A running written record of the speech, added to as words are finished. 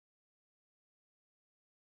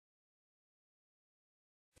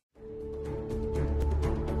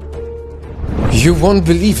You won't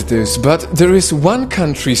believe this, but there is one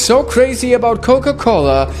country so crazy about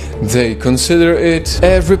Coca-Cola, they consider it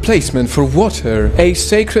a replacement for water, a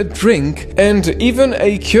sacred drink, and even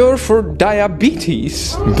a cure for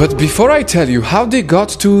diabetes. But before I tell you how they got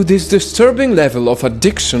to this disturbing level of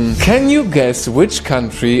addiction, can you guess which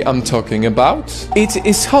country I'm talking about? It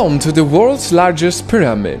is home to the world's largest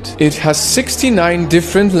pyramid. It has 69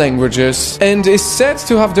 different languages and is said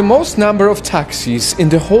to have the most number of taxis in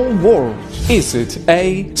the whole world. Is it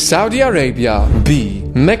A. Saudi Arabia, B.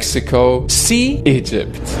 Mexico, C.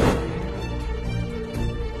 Egypt?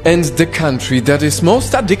 And the country that is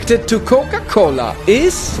most addicted to Coca-Cola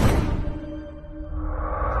is...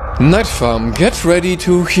 Nightfall, get ready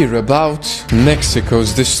to hear about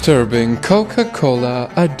Mexico's disturbing Coca-Cola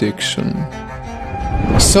addiction.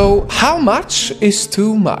 So, how much is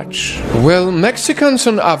too much? Well, Mexicans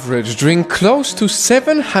on average drink close to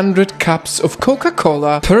 700 cups of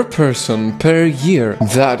Coca-Cola per person per year.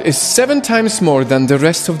 That is 7 times more than the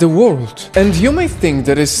rest of the world. And you may think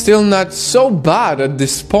that it's still not so bad at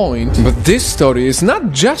this point, but this story is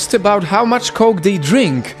not just about how much Coke they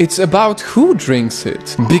drink, it's about who drinks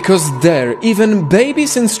it. Because there, even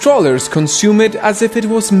babies in strollers consume it as if it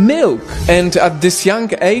was milk. And at this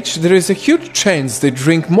young age, there is a huge chance they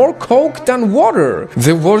drink more Coke than water.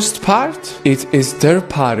 The worst part? It is their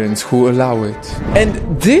parents who allow it. And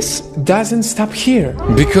this doesn't stop here.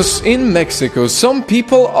 Because in Mexico, some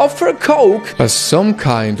people offer Coke as some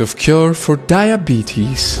kind of cure for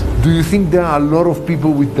diabetes. Do you think there are a lot of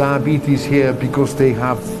people with diabetes here because they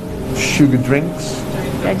have sugar drinks?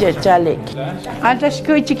 And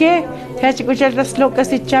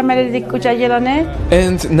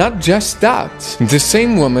not just that, the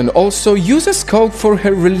same woman also uses Coke for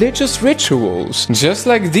her religious rituals, just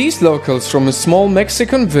like these locals from a small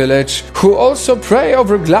Mexican village who also pray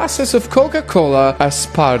over glasses of Coca-Cola as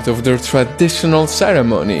part of their traditional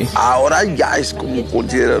ceremony. Ahora ya es como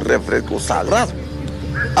considera el refresco sagrado.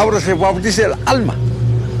 Ahora se bautiza el alma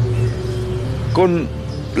con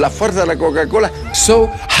la fuerza de la Coca-Cola. So,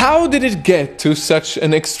 how did it get to such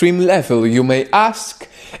an extreme level, you may ask?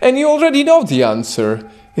 And you already know the answer.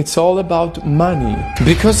 It's all about money.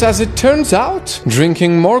 Because as it turns out,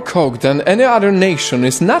 drinking more Coke than any other nation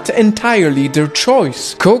is not entirely their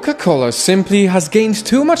choice. Coca-Cola simply has gained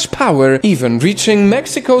too much power, even reaching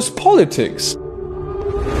Mexico's politics.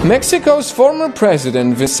 Mexico's former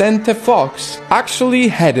president Vicente Fox actually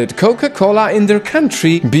headed Coca-Cola in their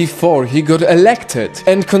country before he got elected.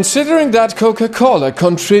 And considering that Coca-Cola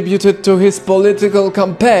contributed to his political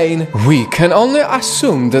campaign, we can only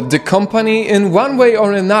assume that the company in one way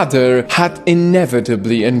or another had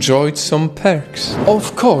inevitably enjoyed some perks.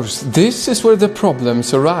 Of course, this is where the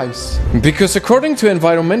problems arise. Because according to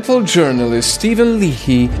environmental journalist Stephen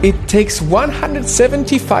Leahy, it takes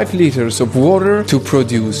 175 liters of water to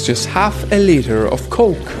produce just half a liter of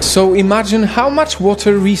Coke. So imagine how much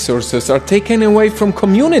water resources are taken away from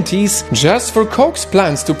communities just for Coke's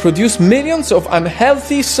plans to produce millions of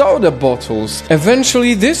unhealthy soda bottles.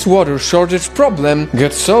 Eventually, this water shortage problem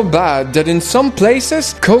gets so bad that in some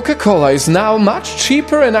places, Coca-Cola is now much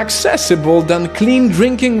cheaper and accessible than clean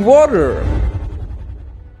drinking water.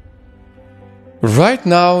 Right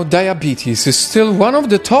now, diabetes is still one of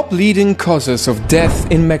the top leading causes of death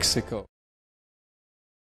in Mexico.